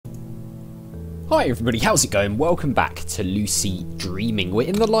Hi everybody, how's it going? Welcome back to Lucy Dreaming. We're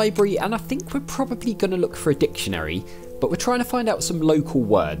in the library and I think we're probably going to look for a dictionary, but we're trying to find out some local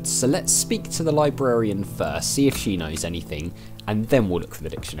words. So let's speak to the librarian first, see if she knows anything, and then we'll look for the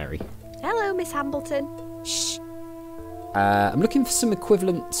dictionary. Hello, Miss Hambleton. Shh. I'm looking for some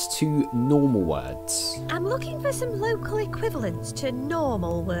equivalents to normal words. I'm looking for some local equivalents to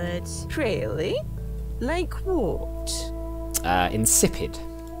normal words. Really? Like what? Insipid.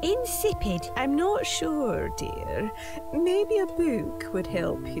 Insipid. I'm not sure, dear. Maybe a book would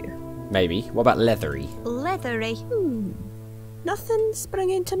help you. Maybe. What about leathery? Leathery. Nothing sprung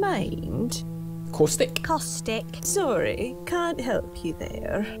into mind? Caustic? Caustic. Sorry, can't help you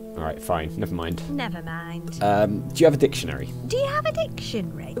there. Alright, fine. Never mind. Never mind. Do you have a dictionary? Do you have a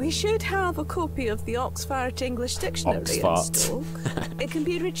dictionary? We should have a copy of the Oxford English Dictionary in Oxford. stock. It can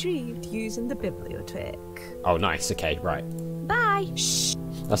be retrieved using the bibliothèque. Oh, nice. Okay, right. Bye. Shh.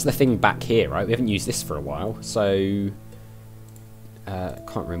 That's the thing back here, right? We haven't used this for a while, so...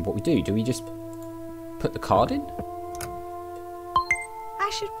 can't remember what we do. Do we just put the card in? I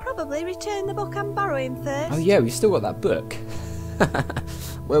should probably return the book I'm borrowing first. Oh yeah, we've still got that book.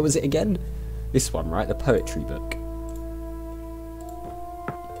 Where was it again? This one, right? The poetry book.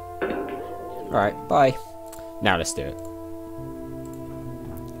 Alright, bye. Now let's do it.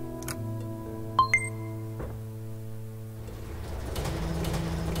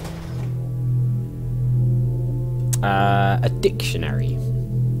 A dictionary.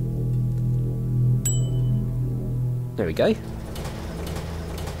 There we go.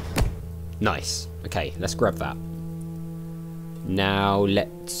 Nice. Okay, let's grab that. Now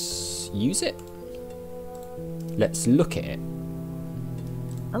let's use it. Let's look at it.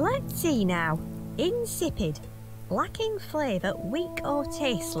 Let's see now. Insipid. Lacking flavour, weak or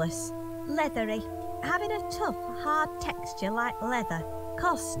tasteless. Leathery. Having a tough, hard texture like leather.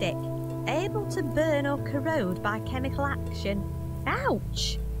 Caustic. Able to burn or corrode by chemical action.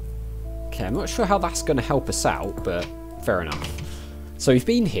 Ouch! Okay, I'm not sure how that's going to help us out, but fair enough. So we've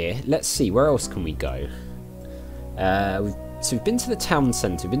been here. Let's see, where else can we go? So we've been to the town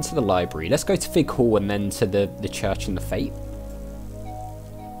centre, we've been to the library. Let's go to Fig Hall and then to the church and the Fete.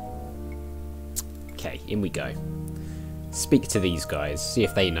 Okay, in we go. Speak to these guys, see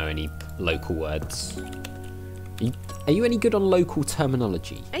if they know any local words. Are you any good on local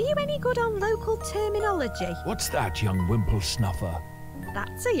terminology? Are you any good on local terminology? What's that, young wimple snuffer?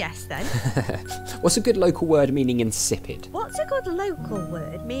 That's a yes then. What's a good local word meaning insipid? What's a good local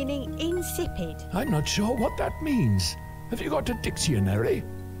word meaning insipid? I'm not sure what that means. Have you got a dictionary?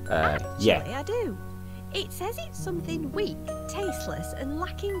 Actually, yeah. I do. It says it's something weak, tasteless and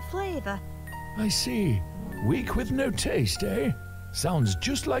lacking flavour. I see. Weak with no taste, eh? Sounds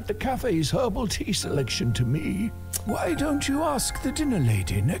just like the cafe's herbal tea selection to me. Why don't you ask the dinner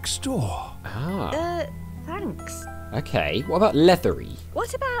lady next door? Ah. Thanks. Okay, what about leathery?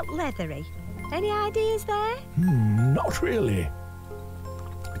 What about leathery? Any ideas there? Not really.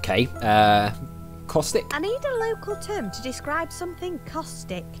 Okay, caustic? I need a local term to describe something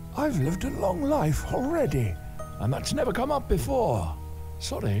caustic. I've lived a long life already, and that's never come up before.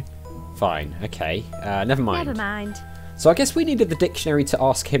 Sorry. Fine, okay, never mind. Never mind. So I guess we needed the dictionary to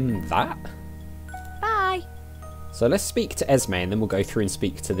ask him that. Bye. So let's speak to Esme and then we'll go through and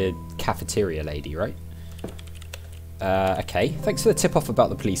speak to the cafeteria lady, right? Okay, thanks for the tip-off about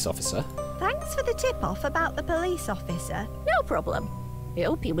the police officer. Thanks for the tip-off about the police officer. No problem. I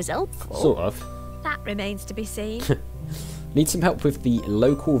hope he was helpful. Sort of. That remains to be seen. Need some help with the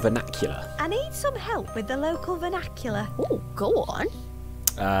local vernacular. I need some help with the local vernacular. Oh, go on.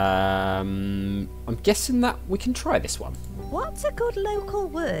 I'm guessing that we can try this one. What's a good local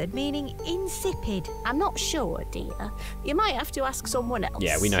word meaning insipid? I'm not sure, dear. You might have to ask someone else.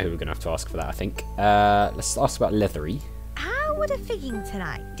 Yeah, we know who we're going to have to ask for that, I think. Let's ask about leathery. How would a figging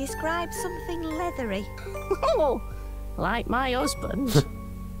tonight describe something leathery? Oh, like my husband.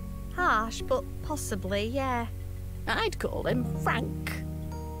 Harsh, but possibly, yeah. I'd call him Frank.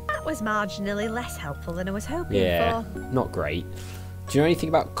 That was marginally less helpful than I was hoping Yeah, for. not great. Do you know anything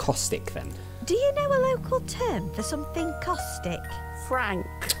about caustic then? Do you know a local term for something caustic? Frank.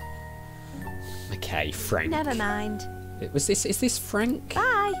 Okay, Frank. Never mind. Is this Frank?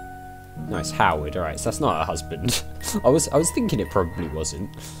 Bye. No, it's Howard. Alright, so that's not her husband. I was thinking it probably wasn't.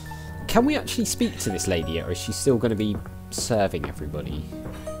 Can we actually speak to this lady yet, or is she still going to be serving everybody?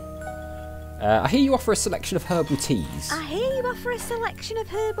 I hear you offer a selection of herbal teas. I hear you offer a selection of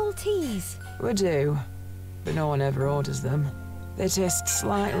herbal teas. We do, but no one ever orders them. They taste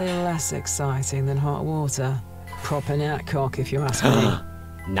slightly less exciting than hot water. Proper natcock, if you ask me.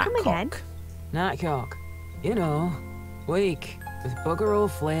 Come again? Natcock. Natcock. You know, weak, with bugger all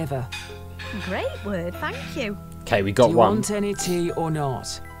flavour. Great word, thank you. Okay, we got Do you one. want any tea or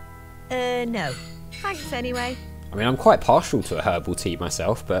not? No. Thanks anyway. I mean, I'm quite partial to a herbal tea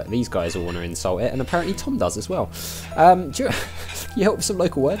myself, but these guys all want to insult it, and apparently Tom does as well. Can you help with some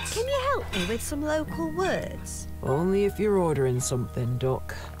local words? Can you help me with some local words? Only if you're ordering something,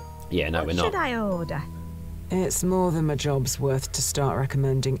 Duck. Yeah, no, we're What not. should I order? It's more than my job's worth to start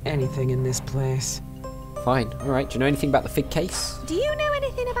recommending anything in this place. Fine. All right. Do you know anything about the fig case? Do you know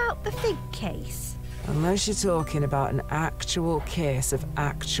anything about the fig case? Unless you're talking about an actual case of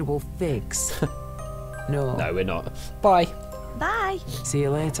actual figs. No. No, we're not. Bye. Bye. See you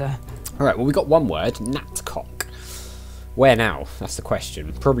later. All right. Well, we got one word. Natcock. Where now? That's the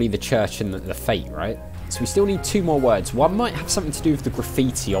question. Probably the church and the fete, right? So we still need 2 more words. One might have something to do with the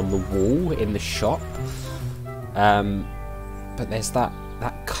graffiti on the wall in the shop. But there's that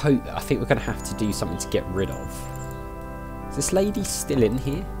coat that I think we're going to have to do something to get rid of. Is this lady still in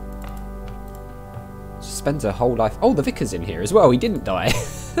here? She spends her whole life... Oh, the vicar's in here as well. He didn't die.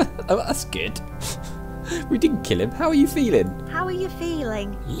 Oh, that's good. We didn't kill him. How are you feeling? How are you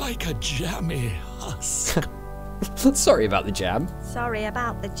feeling? Like a jammy husk. Sorry about the jam. Sorry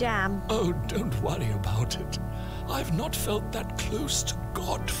about the jam. Oh, don't worry about it. I've not felt that close to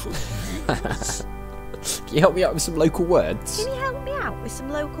God for years. Can you help me out with some local words? Can you help me out with some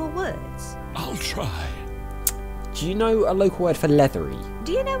local words? I'll try. Do you know a local word for leathery?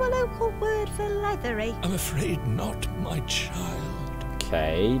 Do you know a local word for leathery? I'm afraid not, my child.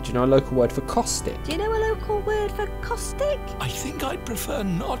 Okay. Do you know a local word for caustic? Do you know a local word for caustic? I think I'd prefer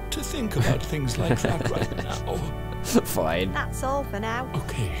not to think about things like that right now. Fine. That's all for now.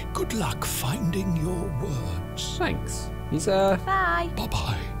 Okay, good luck finding your words. Thanks. He's Bye.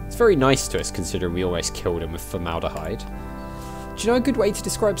 Bye-bye. it's very nice to us considering we almost killed him with formaldehyde. Do you know a good way to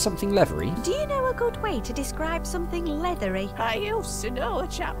describe something leathery? Do you know a good way to describe something leathery? I used to know a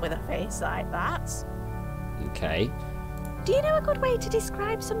chap with a face like that. Okay. Do you know a good way to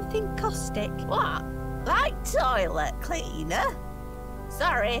describe something caustic? What? Like toilet cleaner?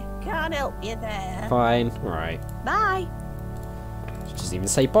 Sorry, can't help you there. Fine. Alright. Bye. She doesn't even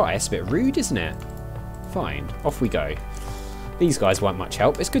say bye. It's a bit rude, isn't it? Fine. Off we go. These guys weren't much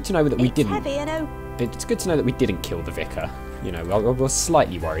help. It's good to know that we It's didn't... heavy, I know. It's good to know that we didn't kill the vicar. You know, I was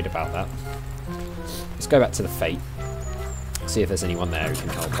slightly worried about that. Let's go back to the fete. See if there's anyone there who can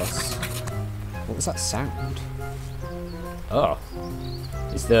help us. What was that sound? Oh.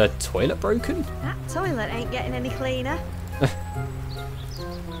 Is the toilet broken? That toilet ain't getting any cleaner.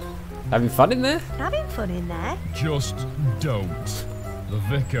 Having fun in there? Having fun in there. Just don't. The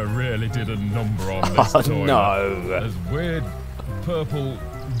vicar really did a number on this Oh toilet. no. There's weird purple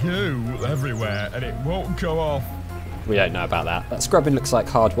goo everywhere and it won't go off. We don't know about that. That scrubbing looks like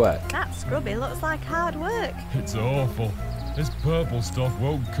hard work. That scrubby looks like hard work. It's awful. This purple stuff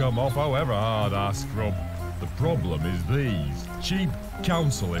won't come off however hard I scrub. The problem is these cheap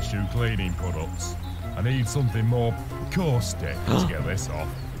council issue cleaning products. I need something more caustic to get this off.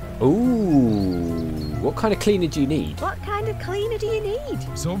 Ooh. What kind of cleaner do you need? What kind of cleaner do you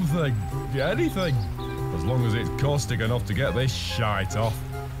need? Something, anything. As long as it's caustic enough to get this shite off.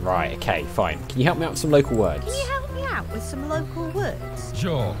 Right, okay, fine. Can you help me out with some local words? Can you help me out with some local words?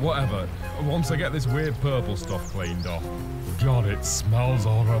 Sure, whatever. Once I get this weird purple stuff cleaned off. God, it smells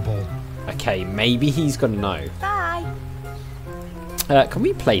horrible. Okay, maybe he's gonna know. Bye. Can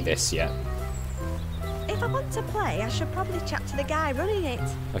we play this yet? If I want to play, I should probably chat to the guy running it.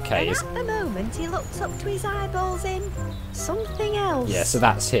 Okay, And is... at the moment, he looks up to his eyeballs in something else. Yeah, so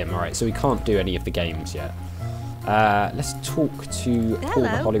that's him. Alright, so we can't do any of the games yet. Let's talk to Paul the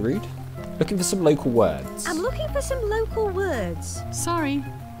Hello. Holyrood. Looking for some local words. I'm looking for some local words. Sorry,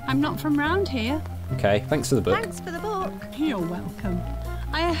 I'm not from round here. Okay, thanks for the book. Thanks for the book. You're welcome.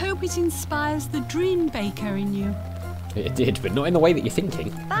 I hope it inspires the dream baker in you. It did, but not in the way that you're thinking.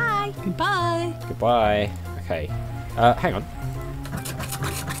 Bye. Goodbye. Goodbye. Okay. Hang on.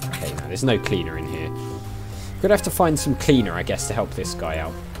 Okay, no, there's no cleaner in here. We're gonna have to find some cleaner, I guess, to help this guy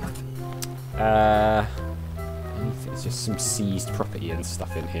out. It's just some seized property and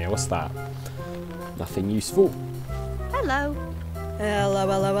stuff in here. What's that? Nothing useful. Hello. Hello,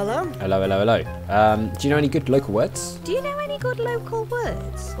 hello, hello. Hello, hello, hello. Do you know any good local words? Do you know any good local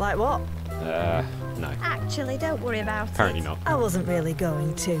words? Like what? No. Actually, don't worry about Apparently it. not. I wasn't really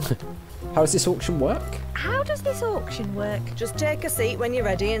going to. How does this auction work? How does this auction work? Just take a seat when you're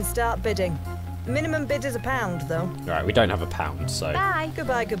ready and start bidding. Minimum bid is £1, though. Alright, we don't have a pound, so... Bye.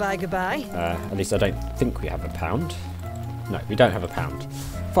 Goodbye, goodbye, goodbye. At least I don't think we have a pound. No, we don't have a pound.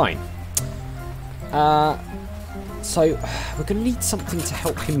 Fine. So, we're going to need something to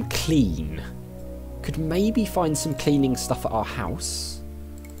help him clean. Could maybe find some cleaning stuff at our house.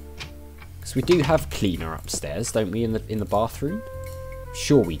 So we do have cleaner upstairs, don't we, in the bathroom?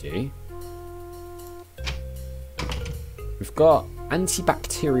 Sure we do. We've got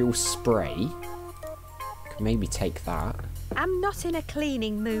antibacterial spray. Could maybe take that. I'm not in a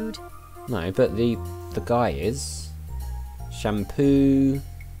cleaning mood. No, but the guy is. Shampoo,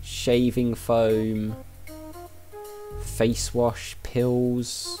 shaving foam, face wash,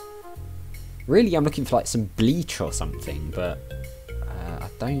 pills. Really, I'm looking for like some bleach or something, but I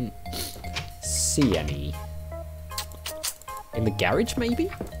don't see any. In the garage, maybe?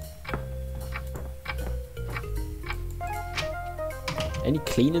 Any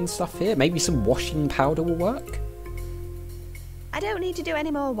cleaning stuff here? Maybe some washing powder will work? I don't need to do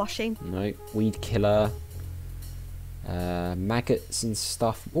any more washing. No, weed killer. Maggots and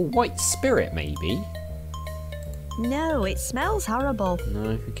stuff. Oh, white spirit, maybe? No, it smells horrible.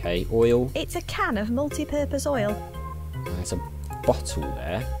 No, okay. Oil. It's a can of multi-purpose oil. There's a bottle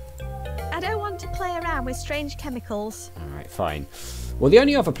there. I don't want to play around with strange chemicals. Alright, fine. Well, the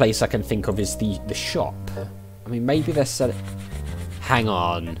only other place I can think of is the shop. I mean, maybe they're selling... Hang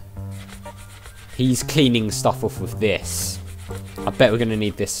on. He's cleaning stuff off with this. I bet we're going to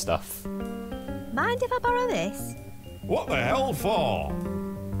need this stuff. Mind if I borrow this? What the hell for?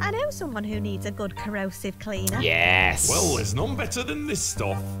 I know someone who needs a good corrosive cleaner. Yes. Well, there's none better than this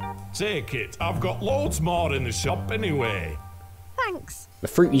stuff. Take it. I've got loads more in the shop anyway. Thanks. The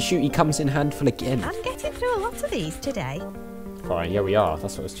Frootie Shootie comes in handful again. I'm getting through a lot of these today. Fine, yeah we are.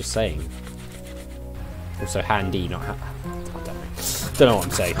 That's what I was just saying. Also handy, not I don't know. Don't know what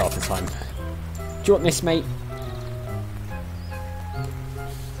I'm saying half the time. Do you want this, mate?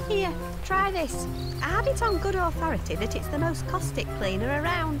 Here, try this. I have it on good authority that it's the most caustic cleaner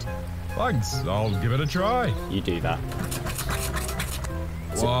around. Thanks, I'll give it a try. You do that.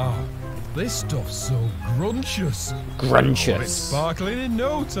 Wow, this stuff's so gruntious. Gruntious. It's sparkling in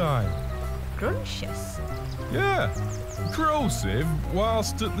no time. Gruntious. Yeah, corrosive,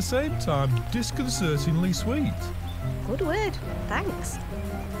 whilst at the same time disconcertingly sweet. Good word. Thanks.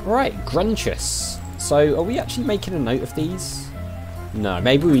 Right, gruntious. So, are we actually making a note of these? No,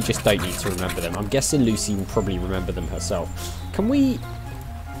 maybe we just don't need to remember them. I'm guessing Lucy will probably remember them herself. Can we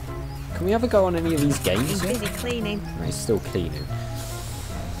have a go on any of these games He's yet? busy cleaning. No, he's still cleaning.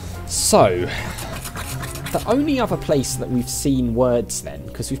 So, the only other place that we've seen words then,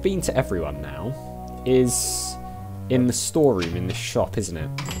 because we've been to everyone now, is in the storeroom in this shop, isn't it?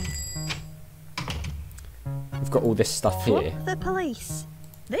 We've got all this stuff here. Flump the police.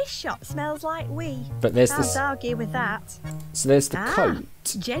 This shop smells like wee. But there's Can't this. argue with that. So there's the coat.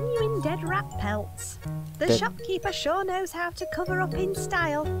 Genuine dead rat pelts. The Dead- shopkeeper sure knows how to cover up in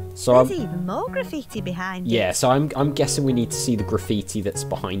style. So There's even more graffiti behind it. yeah, so I'm guessing we need to see the graffiti that's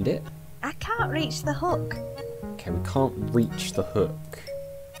behind it. I can't reach the hook. Okay, we can't reach the hook.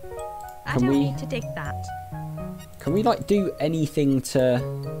 I Can don't we- need to dig that. Can we like do anything to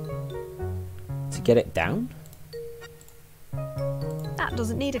get it down? That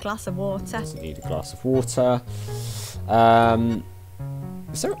doesn't need a glass of water. Doesn't need a glass of water. Is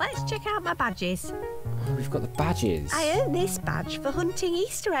there? Let's check out my badges. Oh, we've got the badges. I earned this badge for hunting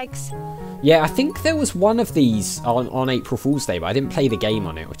Easter eggs. Yeah, I think there was one of these on April Fool's Day, but I didn't play the game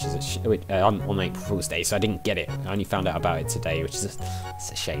on it, which is on April Fool's Day, so I didn't get it. I only found out about it today, which is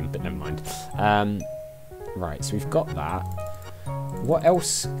it's a shame, but never mind. Right, so we've got that. What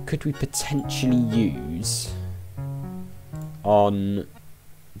else could we potentially use on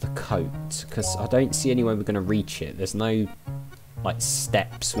the coat? Because I don't see any way we're going to reach it. There's no like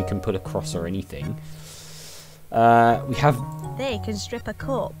steps we can put across or anything. We have They can strip a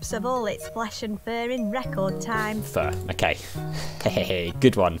corpse of all its flesh and fur in record time. fur. Okay. Hey,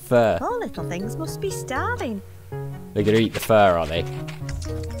 good one. Fur. Poor little things must be starving. They're going to eat the fur, are they?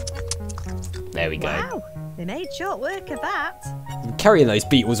 There we go. Wow, they made short work of that. I'm carrying those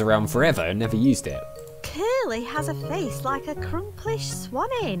beetles around forever and never used it. Curly has a face like a crumplish swan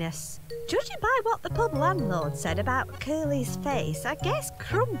anus. Judging by what the pub landlord said about Curly's face, I guess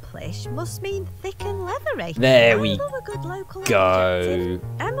crumplish must mean thick and leathery. There I we love a good local go. adjective.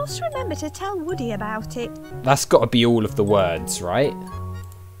 I must remember to tell Woody about it. That's got to be all of the words, right?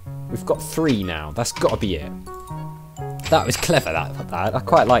 We've got 3 now. That's got to be it. That was clever, that. I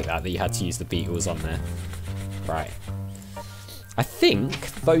quite like that you had to use the beetles on there. Right. I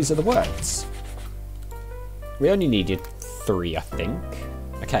think those are the words. We only needed 3, I think.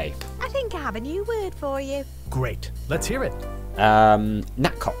 Okay. I think I have a new word for you. Great. Let's hear it.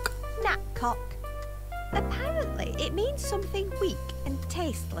 Natcock. Knapcock. Apparently, it means something weak and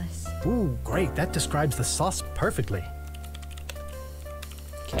tasteless. Ooh, great. That describes the sauce perfectly.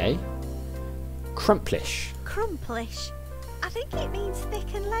 Okay. Crumplish. Crumplish. I think it means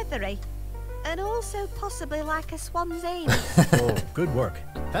thick and leathery. And also possibly like a swan's anus. Oh, good work.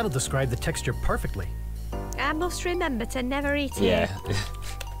 That'll describe the texture perfectly. I must remember to never eat it. Yeah.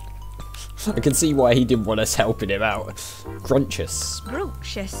 I can see why he didn't want us helping him out. Gruntious.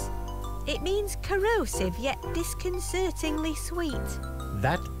 Scrumptious. It means corrosive yet disconcertingly sweet.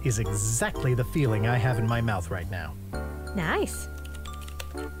 That is exactly the feeling I have in my mouth right now. Nice.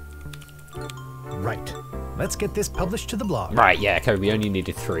 Right. Let's get this published to the blog. Right, yeah, okay, we only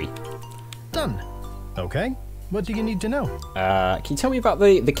needed 3. Done. Okay. What do you need to know? Can you tell me about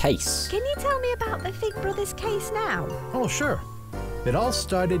the case? Can you tell me about the Fig Brothers case now? Oh, sure. It all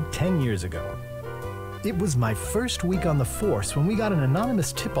started 10 years ago. It was my first week on the force when we got an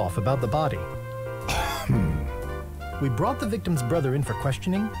anonymous tip-off about the body. We brought the victim's brother in for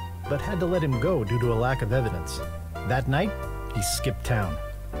questioning, but had to let him go due to a lack of evidence. That night, he skipped town.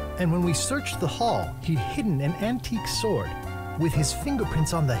 And when we searched the hall, he'd hidden an antique sword with his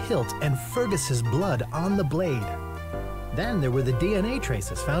fingerprints on the hilt and Fergus's blood on the blade. Then there were the DNA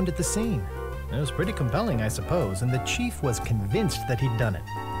traces found at the scene. It was pretty compelling, I suppose, and the chief was convinced that he'd done it.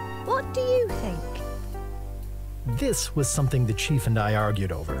 What do you think? This was something the chief and I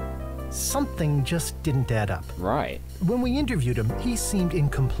argued over. Something just didn't add up. Right. When we interviewed him, he seemed in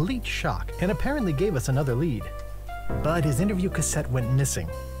complete shock and apparently gave us another lead. But his interview cassette went missing,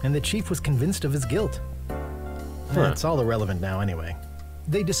 and the chief was convinced of his guilt. It's all irrelevant now anyway.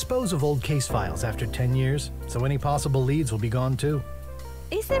 They dispose of old case files after 10 years, so any possible leads will be gone too.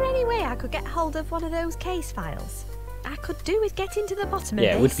 Is there any way I could get hold of one of those case files? I could do with getting to the bottom of this.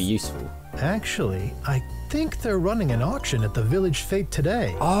 Yeah, it would be useful. Actually, I think they're running an auction at the Village Fete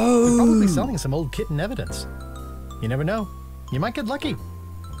today. Oh! They're probably selling some old kit and evidence. You never know. You might get lucky.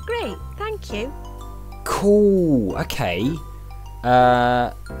 Great, thank you. Cool, okay.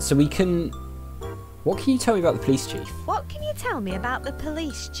 So we can... What can you tell me about the police chief? What can you tell me about the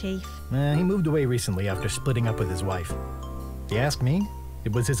police chief? He moved away recently after splitting up with his wife. If you ask me,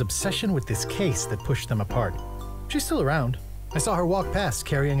 it was his obsession with this case that pushed them apart. She's still around. I saw her walk past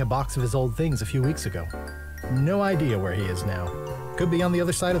carrying a box of his old things a few weeks ago. No idea where he is now. Could be on the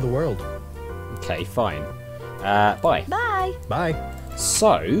other side of the world. Okay, fine. Bye. Bye. Bye.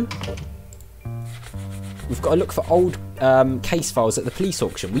 So, we've got to look for old case files at the police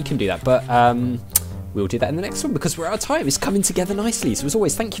auction. We can do that, but we'll do that in the next one because we're out of time. It's coming together nicely. So as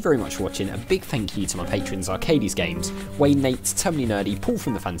always, thank you very much for watching. A big thank you to my patrons, Arcades Games, Wayne Nate, Terminally Nerdy, Paul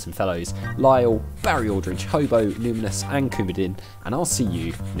from the Phantom Fellows, Lyle, Barry Aldridge, Hobo, Numinous and Coumadin, and I'll see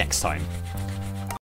you next time.